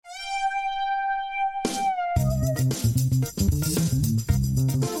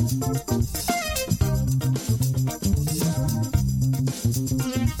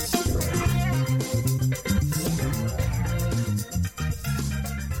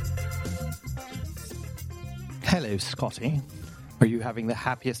Hello, Scotty. Are you having the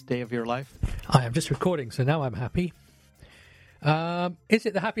happiest day of your life? I am just recording, so now I'm happy. Is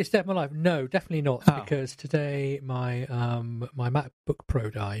it the happiest day of my life? No, definitely not, because today my MacBook Pro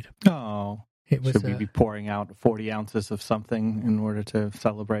died. Oh. Should we be pouring out 40 ounces of something in order to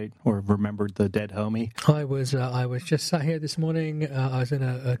celebrate or remember the dead homie? I was just sat here this morning. I was in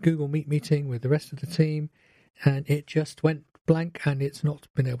a Google Meet meeting with the rest of the team, and it just went blank, and it's not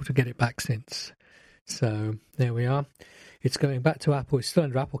been able to get it back since. So there we are. It's going back to Apple. It's still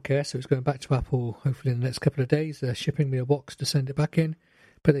under Apple Care, so it's going back to Apple hopefully in the next couple of days. They're shipping me a box to send it back in.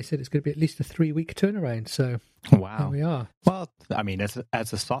 But they said it's going to be at least a 3-week turnaround. So wow, there we are. Well, I mean, as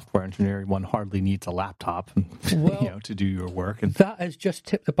a software engineer, one hardly needs a laptop, to do your work. And that has just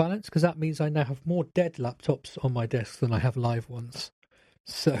tipped the balance, because that means I now have more dead laptops on my desk than I have live ones.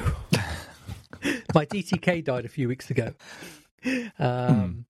 So my DTK died a few weeks ago,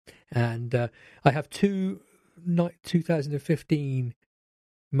 and I have two 2015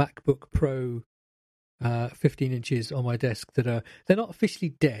 MacBook Pro 15 inches on my desk they're not officially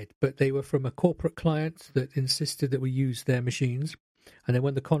dead, but they were from a corporate client that insisted that we use their machines. And then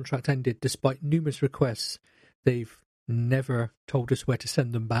when the contract ended, despite numerous requests, they've never told us where to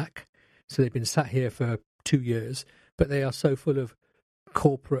send them back. So they've been sat here for 2 years, but they are so full of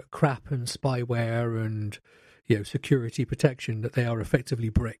corporate crap and spyware and security protection that they are effectively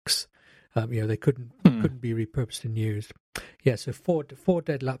bricks. They couldn't be repurposed and used. Yeah, so four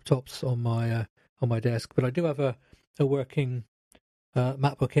dead laptops on my desk, but I do have a working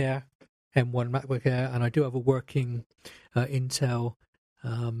MacBook Air, M1 MacBook Air, and I do have a working Intel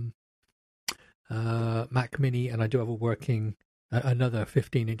Mac Mini, and I do have a working another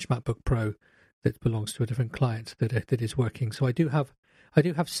 15-inch MacBook Pro that belongs to a different client that is working. So I do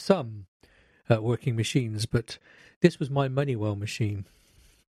have some working machines, but this was my Moneywell machine.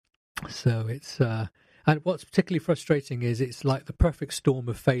 So it's and what's particularly frustrating is it's like the perfect storm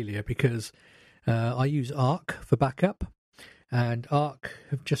of failure, because I use Arc for backup, and Arc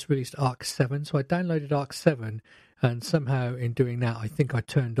have just released Arc 7. So I downloaded Arc 7, and somehow in doing that, I think I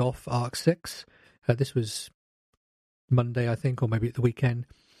turned off Arc 6. This was Monday, I think, or maybe at the weekend.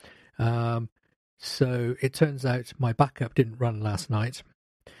 So it turns out my backup didn't run last night.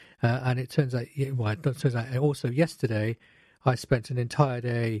 And it turns out, also yesterday, I spent an entire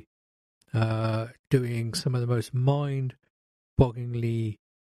day doing some of the most mind-bogglingly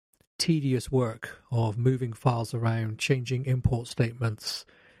tedious work of moving files around, changing import statements,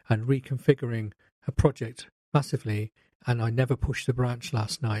 and reconfiguring a project massively. And I never pushed the branch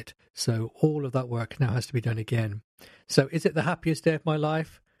last night. So all of that work now has to be done again. So is it the happiest day of my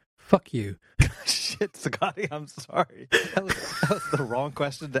life? Fuck you. Shit, Scotty, I'm sorry. That was the wrong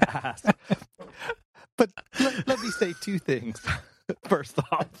question to ask. But let me say two things. First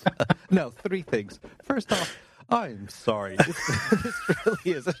off, no, three things. First off, I'm sorry. This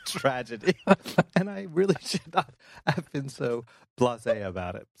really is a tragedy. And I really should not have been so blasé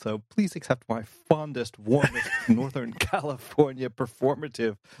about it. So please accept my fondest, warmest Northern California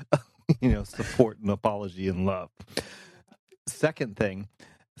performative, support and apology and love. Second thing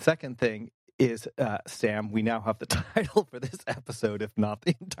is, Sam, we now have the title for this episode, if not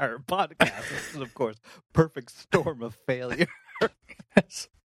the entire podcast. This is, of course, Perfect Storm of Failure. Yes.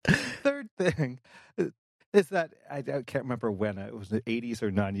 Third thing is that I can't remember when, it was the 80s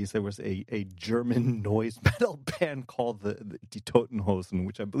or 90s, there was a German noise metal band called the Die Totenhosen,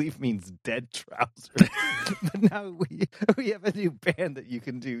 which I believe means dead trousers. But now we have a new band that you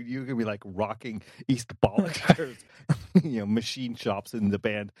can do. You can be like rocking East Bollickers, machine shops in the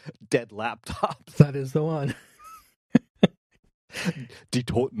band Dead Laptops. That is the one. Die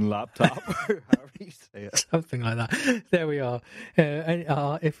Toten Laptop, or however you say it. Something like that. There we are.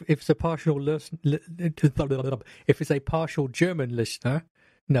 If it's a partial if it's a partial German listener,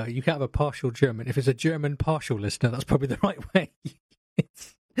 no, you can't have a partial German. If it's a German partial listener, that's probably the right way.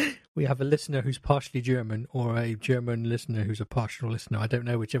 We have a listener who's partially German, or a German listener who's a partial listener. I don't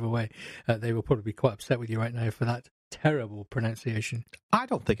know, whichever way. They will probably be quite upset with you right now for that terrible pronunciation. I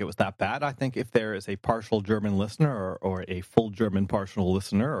don't think it was that bad. I think if there is a partial German listener or a full German partial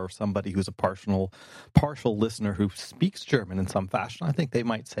listener, or somebody who's a partial listener who speaks German in some fashion, I think they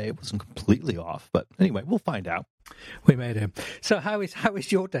might say it wasn't completely off. But anyway, we'll find out. We made him. So how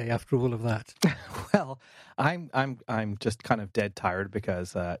is your day after all of that? Well, I'm just kind of dead tired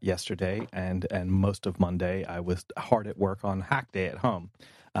because yesterday and most of Monday I was hard at work on Hack Day at home.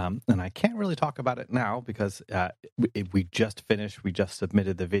 And I can't really talk about it now because we just finished. We just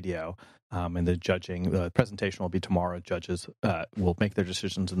submitted the video, and the presentation will be tomorrow. Judges will make their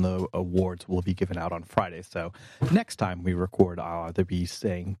decisions, and the awards will be given out on Friday. So next time we record, I'll either be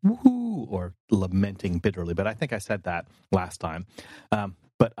saying woohoo or lamenting bitterly, but I think I said that last time.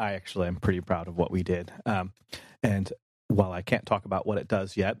 But I actually am pretty proud of what we did. And while I can't talk about what it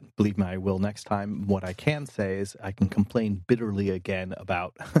does yet, believe me, I will next time. What I can say is I can complain bitterly again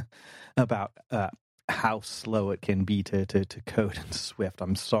about about how slow it can be to code in Swift.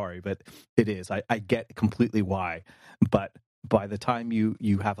 I'm sorry, but it is. I get completely why, but by the time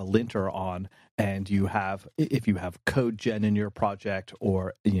you have a linter on and if you have code gen in your project,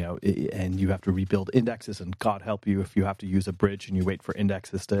 or and you have to rebuild indexes, and God help you if you have to use a bridge and you wait for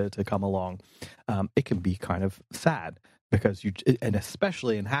indexes to come along, it can be kind of sad, because and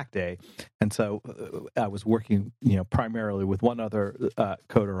especially in Hack Day. And so I was working primarily with one other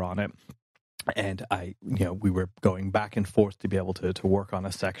coder on it. And we were going back and forth to be able to work on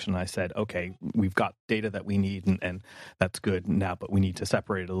a section. I said, okay, we've got data that we need, and that's good now, but we need to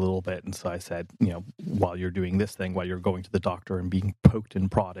separate it a little bit. And so I said, while you're doing this thing, while you're going to the doctor and being poked and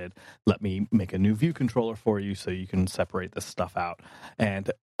prodded, let me make a new view controller for you so you can separate this stuff out.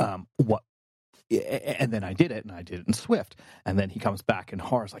 And and then I did it, and I did it in Swift. And then he comes back and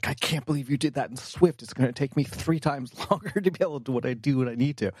Har's like, I can't believe you did that in Swift. It's going to take me 3 times longer to be able to do what I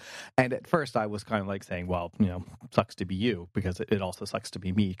need to. And at first I was kind of like saying, well, sucks to be you, because it also sucks to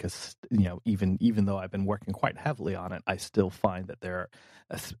be me, because, even though I've been working quite heavily on it, I still find that there are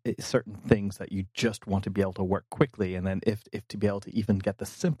certain things that you just want to be able to work quickly. And then if to be able to even get the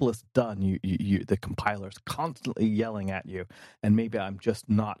simplest done, the compiler's constantly yelling at you. And maybe I'm just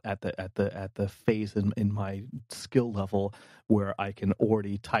not at the phase in my skill level where I can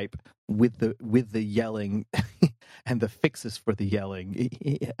already type with the yelling and the fixes for the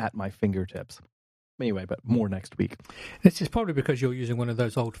yelling at my fingertips. Anyway, but more next week. This is probably because you're using one of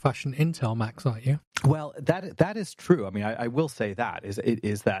those old-fashioned Intel Macs, aren't you? Well, that is true. I mean, I will say that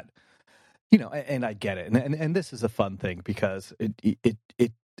is that, and I get it, and this is a fun thing, because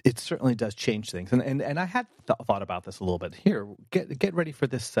it certainly does change things, and I had thought about this a little bit. Here, get ready for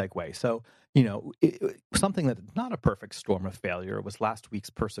this segue. So, something that's not a perfect storm of failure was last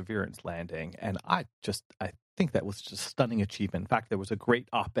week's Perseverance landing, and I think that was just a stunning achievement. In fact, there was a great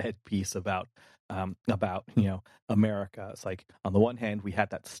op-ed piece about America. It's like, on the one hand we had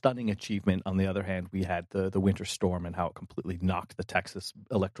that stunning achievement, on the other hand we had the winter storm and how it completely knocked the Texas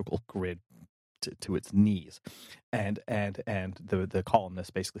electrical grid to its knees. And the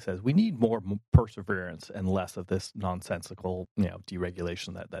columnist basically says we need more perseverance and less of this nonsensical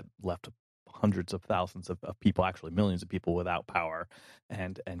deregulation that left hundreds of thousands of people, actually millions of people, without power,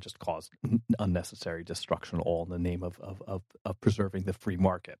 and just caused unnecessary destruction, all in the name of preserving the free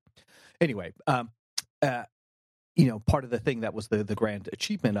market. Anyway, part of the thing that was the grand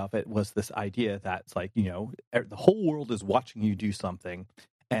achievement of it was this idea that it's like, the whole world is watching you do something.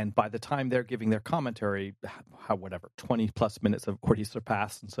 And by the time they're giving their commentary, 20 plus minutes have already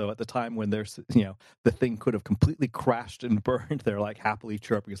surpassed. And so at the time when there's, the thing could have completely crashed and burned, they're like happily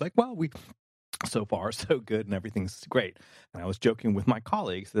chirping. It's like, well, so far so good and everything's great. And I was joking with my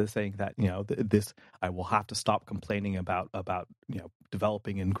colleagues, they're saying that this, I will have to stop complaining about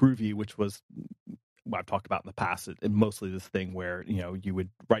developing in Groovy, which was what I've talked about in the past. And mostly this thing where you would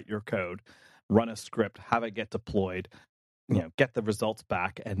write your code, run a script, have it get deployed, get the results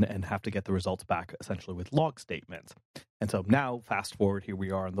back, and have to get the results back essentially with log statements. And so now fast forward, here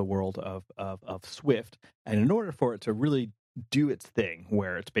we are in the world of Swift, and in order for it to really do its thing,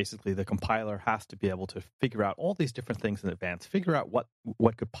 where it's basically the compiler has to be able to figure out all these different things in advance, figure out what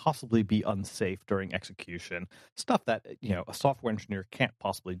could possibly be unsafe during execution, stuff that a software engineer can't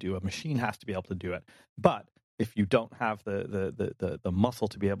possibly do. A machine has to be able to do it. But if you don't have the muscle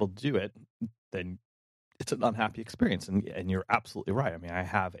to be able to do it, then it's an unhappy experience. And you're absolutely right. I mean, I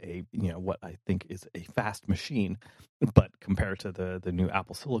have what I think is a fast machine, but compared to the new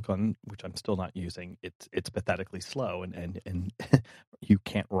Apple Silicon, which I'm still not using, it's pathetically slow, and you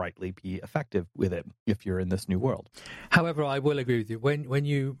can't rightly be effective with it if you're in this new world. However, I will agree with you. When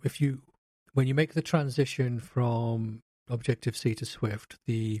you make the transition from Objective-C to Swift,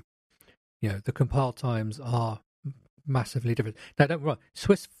 the compile times are massively different. Now, don't get me wrong,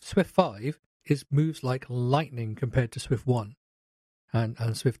 Swift 5 moves like lightning compared to Swift 1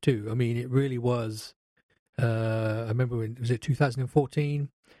 and Swift 2. I mean, it really was. I remember was it 2014?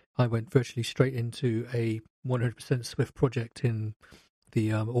 I went virtually straight into a 100% Swift project in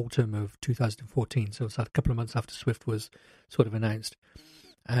the autumn of 2014. So it was a couple of months after Swift was sort of announced.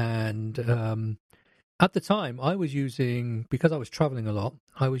 And at the time, I was using, because I was traveling a lot,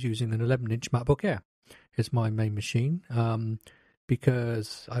 I was using an 11-inch MacBook Air. It's my main machine.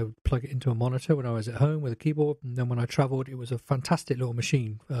 Because I would plug it into a monitor when I was at home with a keyboard, and then when I travelled, it was a fantastic little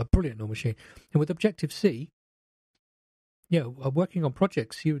machine, a brilliant little machine. And with Objective-C, working on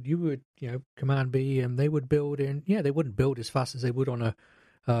projects, you would Command B, and they would build in. Yeah, they wouldn't build as fast as they would on a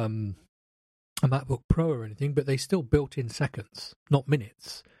MacBook Pro or anything, but they still built in seconds, not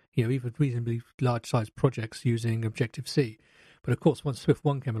minutes. Even reasonably large sized projects using Objective C. But of course, once Swift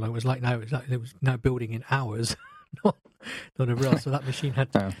 1 came along, it was now building in hours, not a real. So that machine had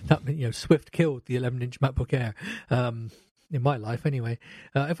Swift killed the 11-inch MacBook Air in my life anyway.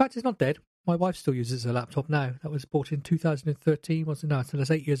 In fact, it's not dead. My wife still uses a laptop now. That was bought in 2013, wasn't it? So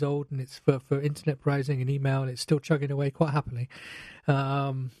that's 8 years old, and it's for internet browsing and email, and it's still chugging away quite happily.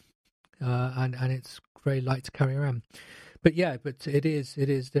 And it's very light to carry around. But it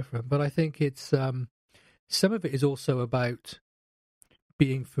is different. But I think it's some of it is also about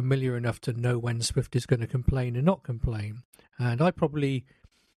being familiar enough to know when Swift is going to complain and not complain. And I probably,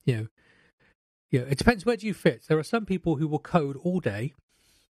 it depends, where do you fit? There are some people who will code all day,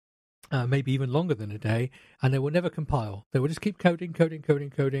 maybe even longer than a day, and they will never compile. They will just keep coding,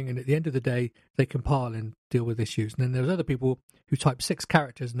 and at the end of the day, they compile and deal with issues. And then there's other people who type 6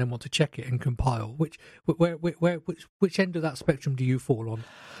 characters and then want to check it and compile. Which end of that spectrum do you fall on?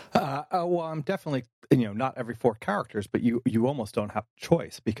 Well, I'm definitely, not every 4 characters, but you almost don't have a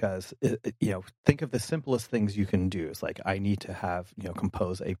choice, because, think of the simplest things you can do. It's like, I need to have,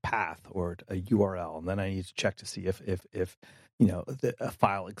 compose a path or a URL, and then I need to check to see if a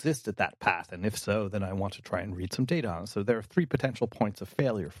file exists at that path, and if so, then I want to try and read some data on it. So there are 3 potential points of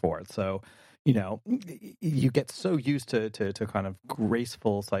failure for it. So, you get so used to kind of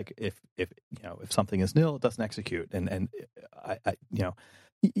graceful. It's like if something is nil, it doesn't execute, and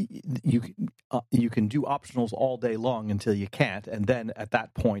you can do optionals all day long until you can't, and then at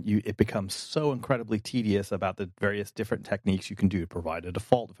that point it becomes so incredibly tedious about the various different techniques you can do to provide a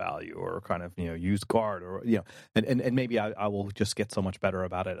default value, or kind of use guard, or and maybe I will just get so much better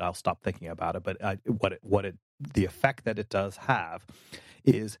about it, I'll stop thinking about it. But the effect that it does have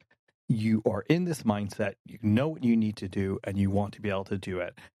is, you are in this mindset, you know what you need to do, and you want to be able to do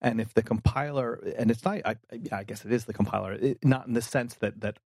it. And if the compiler, and it's not, I guess it is the compiler, not in the sense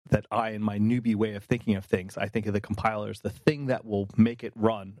that I, in my newbie way of thinking of things, I think of the compiler as the thing that will make it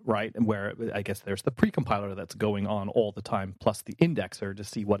run, right? And where I guess there's the pre-compiler that's going on all the time, plus the indexer to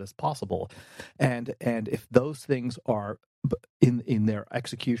see what is possible. And if those things are in their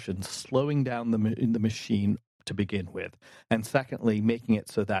execution, slowing down the machine to begin with, and secondly, making it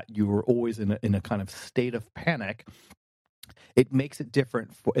so that you are always in a kind of state of panic, it makes it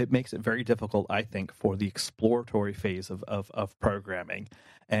different. It makes it very difficult, I think, for the exploratory phase of programming.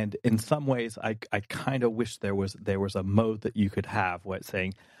 And in some ways, I kind of wish there was a mode that you could have where it's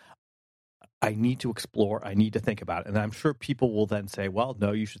saying, I need to explore, I need to think about it. And I'm sure people will then say, well,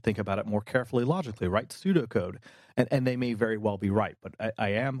 no, you should think about it more carefully, logically, write pseudocode. And they may very well be right. But I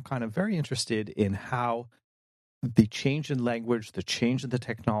am kind of very interested in how the change in language, the change in the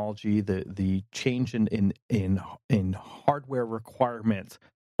technology, the change in hardware requirements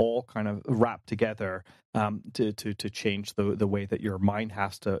all kind of wrap together to change the way that your mind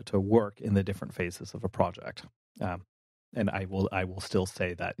has to work in the different phases of a project. And I will still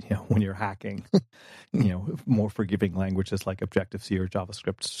say that when you're hacking, more forgiving languages like Objective-C or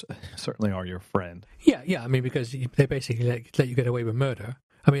JavaScript certainly are your friend. Yeah. I mean, because they basically let you get away with murder.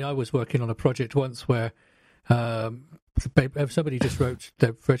 I mean, I was working on a project once where somebody just wrote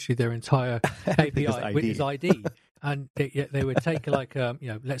virtually their entire API with his ID, and they would take like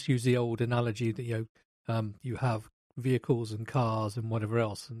let's use the old analogy that you have vehicles and cars and whatever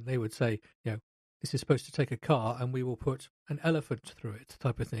else, and they would say this is supposed to take a car and we will put an elephant through it,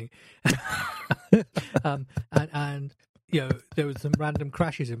 type of thing. and there was some random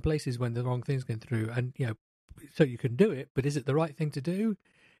crashes in places when the wrong things came through, and so you can do it, but is it the right thing to do?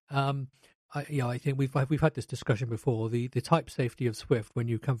 I think we've had this discussion before. The type safety of Swift, when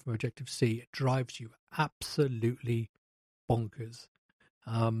you come from Objective-C, it drives you absolutely bonkers.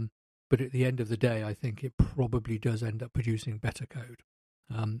 But at the end of the day, I think it probably does end up producing better code.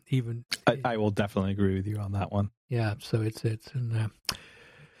 I will definitely agree with you on that one. Yeah, so it's in there.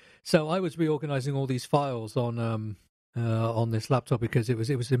 So I was reorganizing all these files on this laptop because it was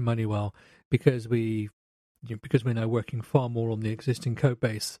in Moneywell, because we're now working far more on the existing code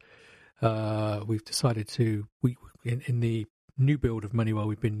base. We've decided to in the new build of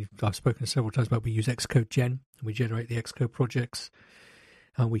Moneywell, I've spoken several times about, we use Xcode Gen, and we generate the Xcode projects,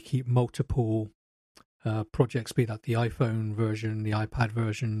 and we keep multiple projects, be that the iPhone version, the iPad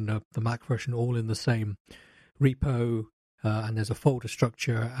version, the Mac version, all in the same repo, and there's a folder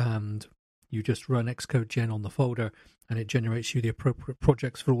structure, and you just run Xcode Gen on the folder, and it generates you the appropriate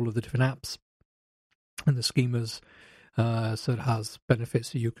projects for all of the different apps and the schemas. So it has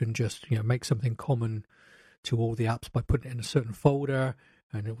benefits that you can just make something common to all the apps by putting it in a certain folder,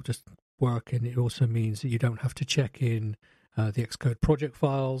 and it will just work. And it also means that you don't have to check in the Xcode project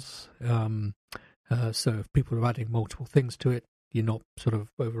files. So if people are adding multiple things to it, you're not sort of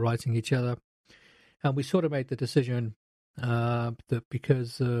overwriting each other. And we sort of made the decision that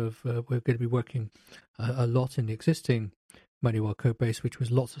because of we're going to be working a lot in the existing Moneywell code base, which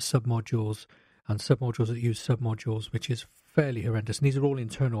was lots of submodules and submodules that use submodules, which is fairly horrendous. And these are all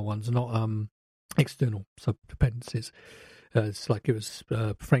internal ones, not external subdependencies. It's like it was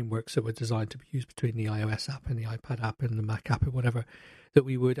frameworks that were designed to be used between the iOS app and the iPad app and the Mac app or whatever, that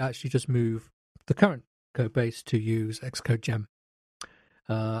we would actually just move the current code base to use Xcode Gem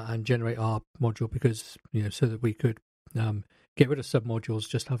and generate our module, because, so that we could get rid of submodules,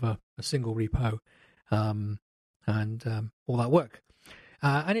 just have a single repo and all that work.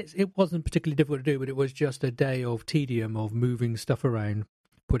 And it wasn't particularly difficult to do, but it was just a day of tedium of moving stuff around,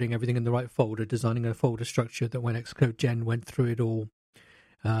 putting everything in the right folder, designing a folder structure that when Xcode Gen went through it all,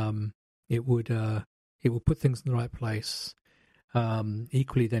 it would put things in the right place.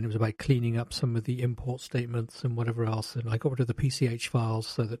 Equally, then it was about cleaning up some of the import statements and whatever else, and I got rid of the PCH files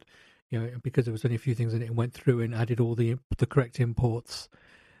so that, because there was only a few things in it, and went through and added all the correct imports.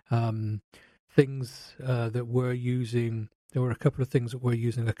 Things that we're using, there were a couple of things that we're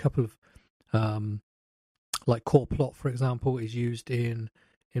using. A couple of like core plot, for example, is used in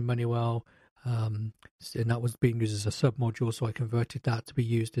Moneywell, and that was being used as a submodule, so I converted that to be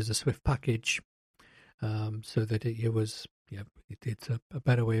used as a Swift package, so that it was, it's a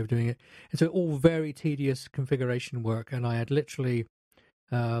better way of doing it. And so all very tedious configuration work, and I had literally,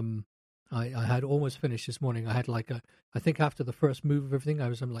 I had almost finished this morning. I had I think after the first move of everything, I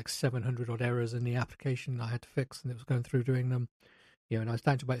was on like 700 odd errors in the application I had to fix, and it was going through doing them. And I was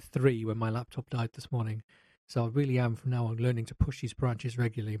down to about 3 when my laptop died this morning. So I really am from now on learning to push these branches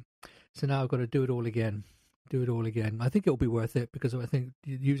regularly. So now I've got to do it all again. I think it'll be worth it, because I think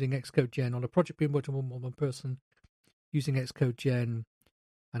using Xcode Gen on a project being worked on one person, using Xcode Gen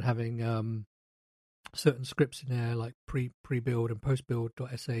and having certain scripts in there like pre-build and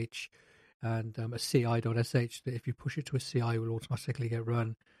post-build.sh and a ci.sh that if you push it to a CI will automatically get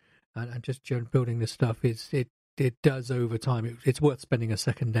run, and just building this stuff it does over time. It's worth spending a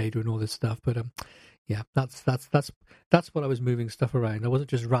second day doing all this stuff, but yeah, that's what I was moving stuff around. I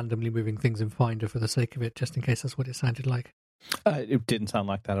wasn't just randomly moving things in Finder for the sake of it, just in case that's what it sounded like. It didn't sound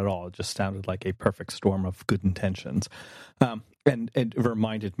like that at all. It just sounded like a perfect storm of good intentions, and it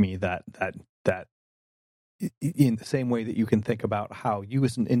reminded me that in the same way that you can think about how you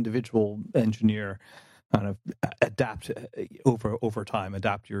as an individual engineer kind of adapt over time,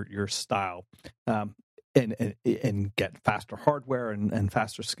 adapt your style, and get faster hardware and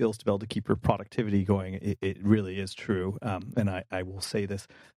faster skills to be able to keep your productivity going. It really is true, and I will say this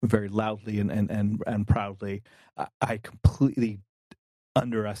very loudly and proudly. I completely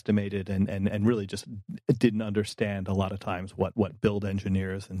underestimated and really just didn't understand a lot of times what build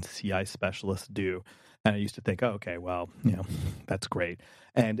engineers and CI specialists do. And I used to think, oh, okay, well, that's great.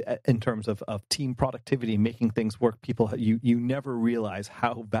 And in terms of team productivity, making things work, you never realize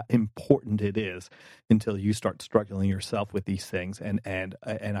how important it is until you start struggling yourself with these things. And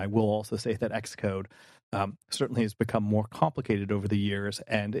I will also say that Xcode certainly has become more complicated over the years,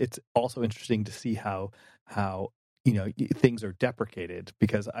 and it's also interesting to see how things are deprecated,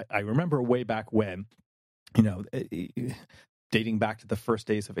 because I remember way back when, dating back to the first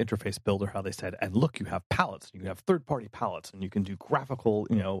days of Interface Builder, how they said, and look, you have palettes, you have third-party palettes, and you can do graphical,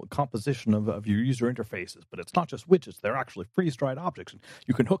 composition of your user interfaces, but it's not just widgets, they're actually freeze-dried objects, and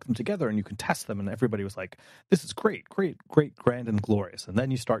you can hook them together and you can test them, and everybody was like, this is great, grand and glorious. And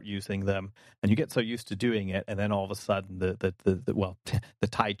then you start using them, and you get so used to doing it, and then all of a sudden, the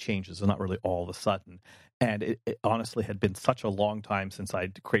tide changes, and not really all of a sudden. And it honestly had been such a long time since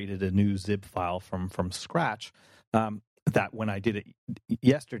I'd created a new zip file from scratch, that when I did it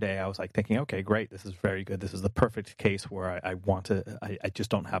yesterday, I was like thinking, okay, great, this is very good. This is the perfect case where I just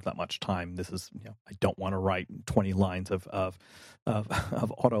don't have that much time. This is, I don't want to write 20 lines of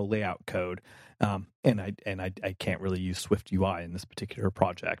auto layout code, and I can't really use Swift UI in this particular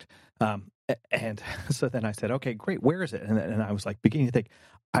project. And so then I said, okay, great, where is it? And I was like beginning to think,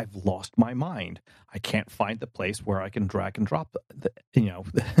 I've lost my mind. I can't find the place where I can drag and drop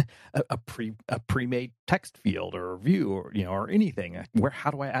a pre-made text field or a view or anything. How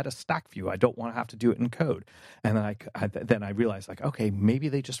do I add a stack view? I don't want to have to do it in code. And then I realized, like, okay, maybe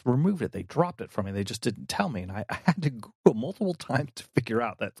they just removed it. They dropped it from me. They just didn't tell me. And I had to Google multiple times to figure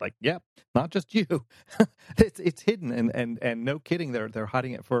out that's like, yep, not just you. it's hidden, and no kidding, they're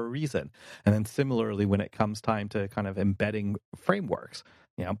hiding it for a reason. And then similarly, when it comes time to kind of embedding frameworks,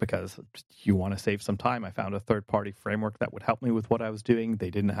 because you want to save some time. I found a third-party framework that would help me with what I was doing. They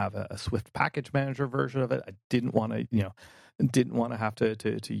didn't have a Swift package manager version of it. I didn't want to have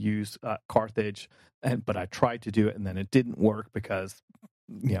to use Carthage, but I tried to do it, and then it didn't work because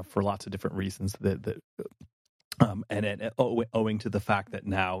for lots of different reasons owing to the fact that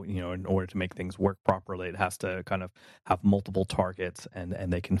now, in order to make things work properly, it has to kind of have multiple targets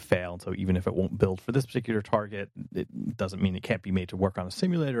and they can fail. And so even if it won't build for this particular target, it doesn't mean it can't be made to work on a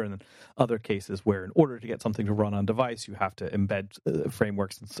simulator. And then other cases where in order to get something to run on device, you have to embed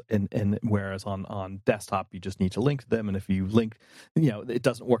frameworks and whereas on desktop, you just need to link to them. And if you link, it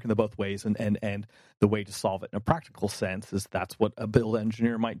doesn't work in the both ways. And the way to solve it in a practical sense is that's what a build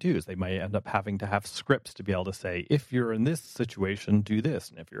engineer might do, is they might end up having to have scripts to be able to say, if you're in this situation, do this,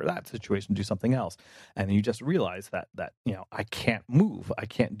 and if you're in that situation, do something else. And you just realize that I can't move, I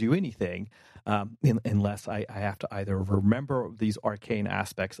can't do anything unless I have to either remember these arcane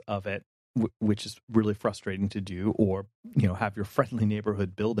aspects of it, which is really frustrating to do, or have your friendly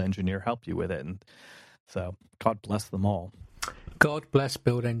neighborhood build engineer help you with it. And so, God bless them all. God bless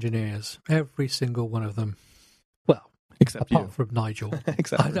build engineers, every single one of them. Well, except apart you. from Nigel.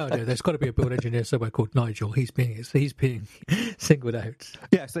 Exactly. No, there's got to be a build engineer somewhere called Nigel. He's being singled out.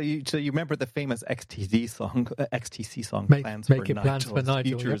 Yeah, so you remember the famous XTC song, Making plans for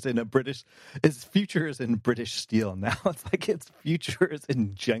Nigel. Futures in a British, his future is in British steel. Now it's like its future is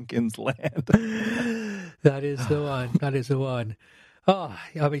in Jenkins land. That is the one. That is the one. Oh,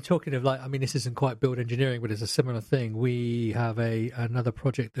 I mean, this isn't quite build engineering, but it's a similar thing. We have another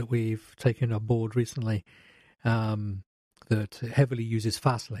project that we've taken on board recently that heavily uses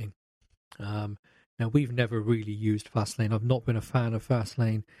Fastlane. Now, we've never really used Fastlane. I've not been a fan of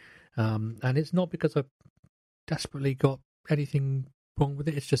Fastlane. And it's not because I've desperately got anything wrong with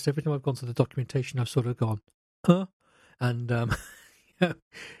it. It's just every time I've gone to the documentation, I've sort of gone, huh? And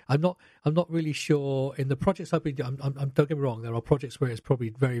I'm not really sure in the projects I've been doing. Don't get me wrong, there are projects where it's probably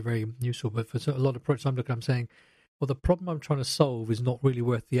very, very useful, but for a lot of projects I'm looking, I'm saying, well, the problem I'm trying to solve is not really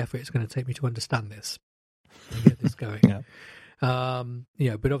worth the effort it's going to take me to understand this and get this going.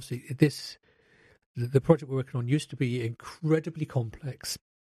 But obviously the project we're working on used to be incredibly complex,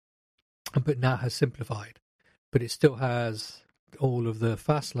 but now has simplified, but it still has all of the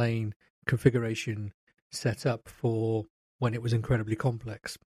Fastlane configuration set up for when it was incredibly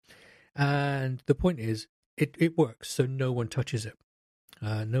complex. And the point is, it works, so no one touches it.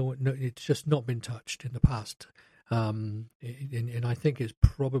 No, it's just not been touched in the past. And I think it's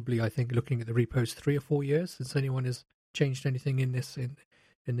probably, looking at the repos, 3 or 4 years since anyone has changed anything in this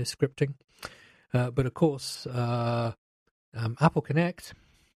scripting. But of course, Apple Connect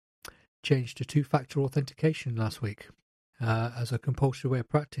changed to 2-factor authentication last week as a compulsory way of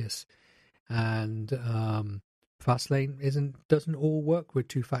practice, and Fastlane doesn't all work with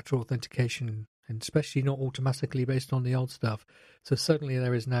 2-factor authentication, and especially not automatically based on the old stuff. So suddenly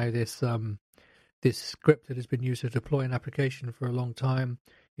there is now this script that has been used to deploy an application for a long time,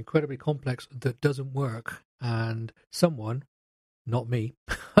 incredibly complex, that doesn't work. And someone, not me,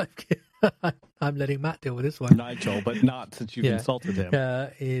 I'm letting Matt deal with this one. Nigel, but not since you've insulted him.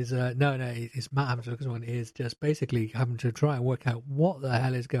 It's Matt having to look at this one. Is just basically having to try and work out what the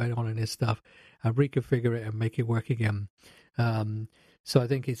hell is going on in this stuff and reconfigure it and make it work again. So I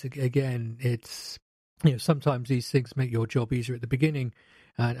think it's sometimes these things make your job easier at the beginning,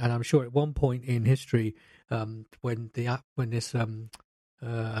 and I'm sure at one point in history, when this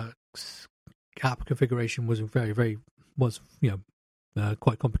app configuration was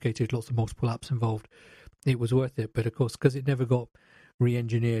quite complicated, lots of multiple apps involved, it was worth it. But of course, because it never got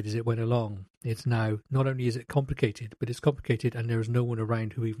re-engineered as it went along, it's now, not only is it complicated, but it's complicated and there is no one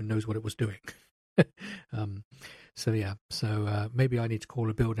around who even knows what it was doing. So maybe I need to call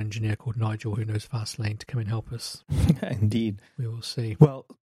a build engineer called Nigel who knows Fastlane to come and help us. Indeed. We will see. Well,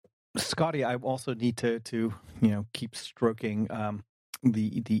 Scotty, I also need to keep stroking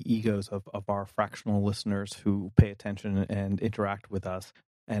the egos of our fractional listeners who pay attention and interact with us.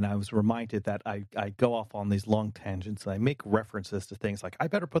 And I was reminded that I go off on these long tangents and I make references to things like, I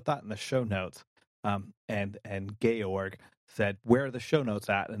better put that in the show notes. And Georg said, where are the show notes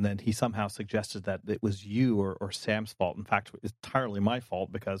at? And then he somehow suggested that it was you or Sam's fault. In fact, it's entirely my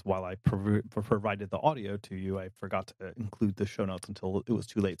fault, because while I provided the audio to you, I forgot to include the show notes until it was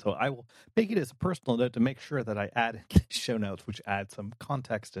too late. So I will make it as a personal note to make sure that I add show notes, which add some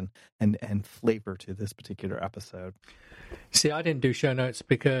context and flavor to this particular episode. See, I didn't do show notes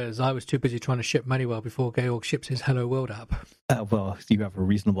because I was too busy trying to ship Manuel before Georg ships his Hello World app. Well, you have a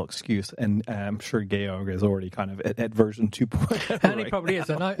reasonable excuse, and I'm sure Georg is already kind of at version 2.0. And he probably is,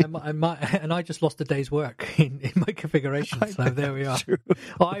 and I just lost a day's work in my configuration, so there we are. True.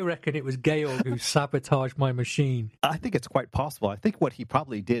 I reckon it was Georg who sabotaged my machine. I think it's quite possible. I think what he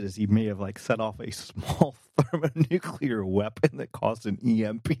probably did is he may have set off a small thermonuclear weapon that caused an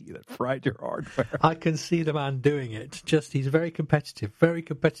EMP that fried your hardware. I can see the man doing it. Just he's very competitive,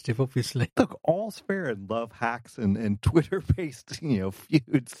 obviously. Look, all's fair in love hacks and Twitter-based,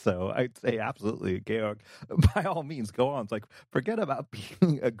 feuds. So I'd say absolutely, Georg, by all means, go on. It's forget about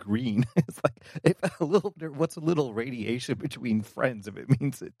being a green. It's what's a little radiation between friends if it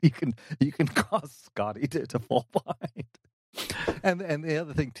means that you can cause Scotty to fall behind. And the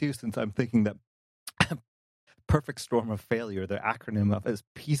other thing too, since I'm thinking that perfect storm of failure, the acronym of is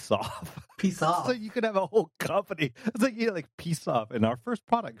peace off. Peace off. So you could have a whole company. It's like peace off. And our first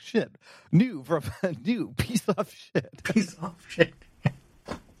product, shit. New peace off shit. Peace off shit.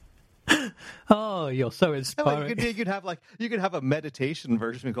 Oh, you're so inspiring. You could have a meditation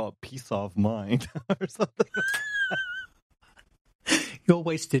version we call it peace off mind or something. You're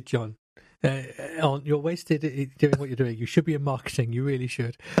wasted, John. You're wasted doing what you're doing. You should be in marketing. You really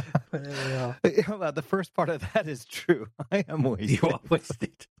should. But there we are. Well, the first part of that is true. I am wasted. You are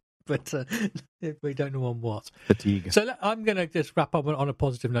wasted. But we don't know on what. Fatigue. So I'm going to just wrap up on a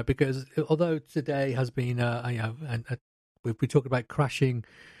positive note, because although today has been, we talked about crashing,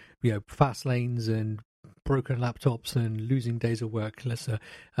 fast lanes and broken laptops and losing days of work.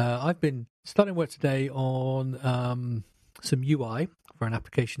 I've been starting work today on some UI for an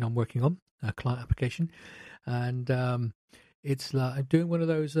application I'm working on, a client application, and it's I'm doing one of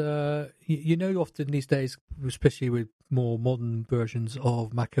those. Often these days, especially with more modern versions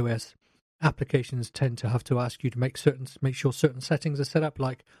of macOS, applications tend to have to ask you to make sure certain settings are set up,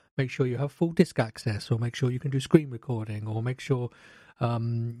 like make sure you have full disk access, or make sure you can do screen recording, or make sure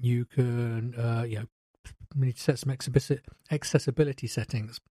you can need to set some accessibility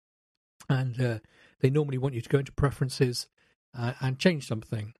settings, and they normally want you to go into preferences and change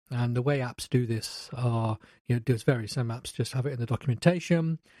something. And the way apps do this are, there's various. Some apps just have it in the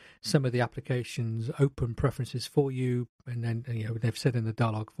documentation. Some of the applications open preferences for you, and then they've said in the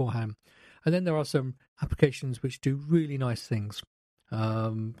dialog beforehand. And then there are some applications which do really nice things.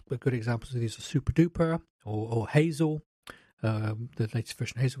 The good examples of these are SuperDuper or Hazel. The latest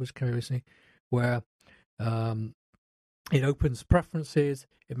version of Hazel was carried recently, where it opens preferences,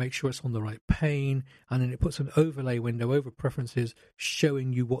 it makes sure it's on the right pane, and then it puts an overlay window over preferences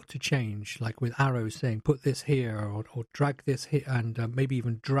showing you what to change, like with arrows saying put this here or drag this here, and maybe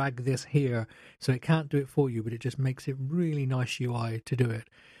even drag this here. So it can't do it for you, but it just makes it really nice UI to do it.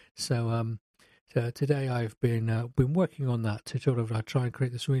 So today I've been working on that to sort of try and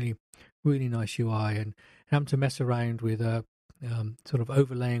create this really, really nice UI, and having to mess around with sort of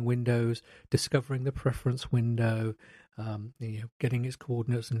overlaying windows, discovering the preference window, getting its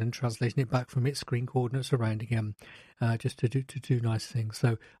coordinates and then translating it back from its screen coordinates around again, just to do nice things.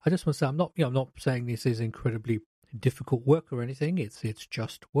 So I just want to say I'm not saying this is incredibly difficult work or anything. It's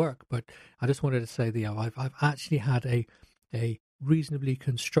just work, but I just wanted to say that I've actually had a reasonably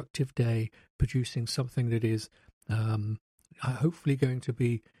constructive day producing something that is hopefully going to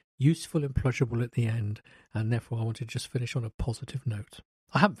be useful and pleasurable at the end, and therefore I want to just finish on a positive note.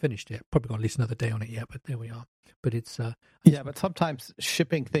 I haven't finished it. Probably got at least another day on it yet, but there we are. But it's but sometimes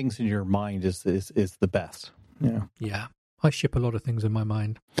shipping things in your mind is the best. Yeah. I ship a lot of things in my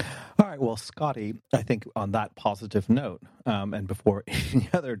mind. All right, well, Scotty, I think on that positive note, and before any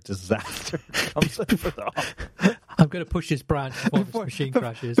other disaster comes over the I'm going to push this branch before this machine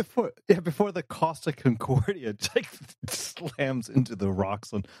crashes. Before the Costa Concordia slams into the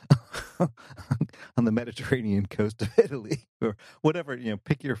rocks on the Mediterranean coast of Italy, or whatever,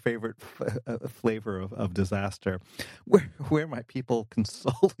 pick your favorite flavor of disaster. Where might people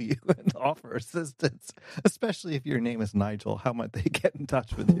console you and offer assistance, especially if your name is Nigel? How might they get in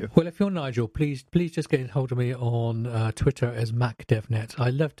touch with you? Well, if you're Nigel, please just get in hold of me on Twitter as MacDevNet. I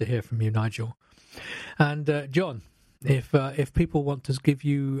love to hear from you, Nigel. And John, if people want to give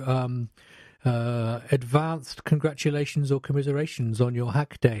you advanced congratulations or commiserations on your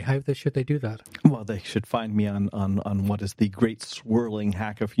hack day, how should they do that? Well, they should find me on what is the great swirling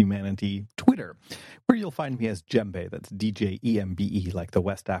hack of humanity, Twitter, where you'll find me as Djembe. That's DJEMBE, like the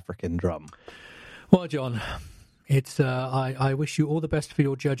West African drum. Well, John, it's I wish you all the best for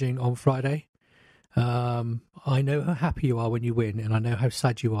your judging on Friday. I know how happy you are when you win, and I know how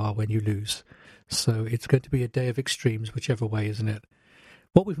sad you are when you lose. So it's going to be a day of extremes, whichever way, isn't it?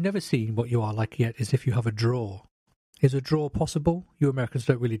 What we've never seen what you are like yet is if you have a draw. Is a draw possible? You Americans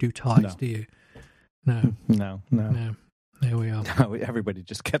don't really do ties, No. do you? No. No. There we are. No, everybody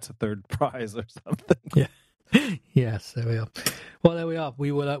just gets a third prize or something. Yes, there we are. Well, there we are.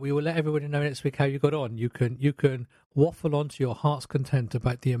 We will let everybody know next week how you got on. You can waffle on to your heart's content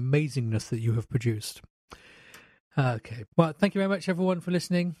about the amazingness that you have produced. Okay. Well, thank you very much, everyone, for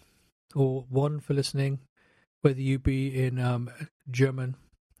listening, or one for listening, whether you be in German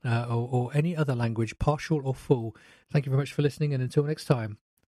or any other language, partial or full. Thank you very much for listening, and until next time,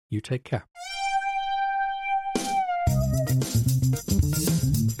 you take care.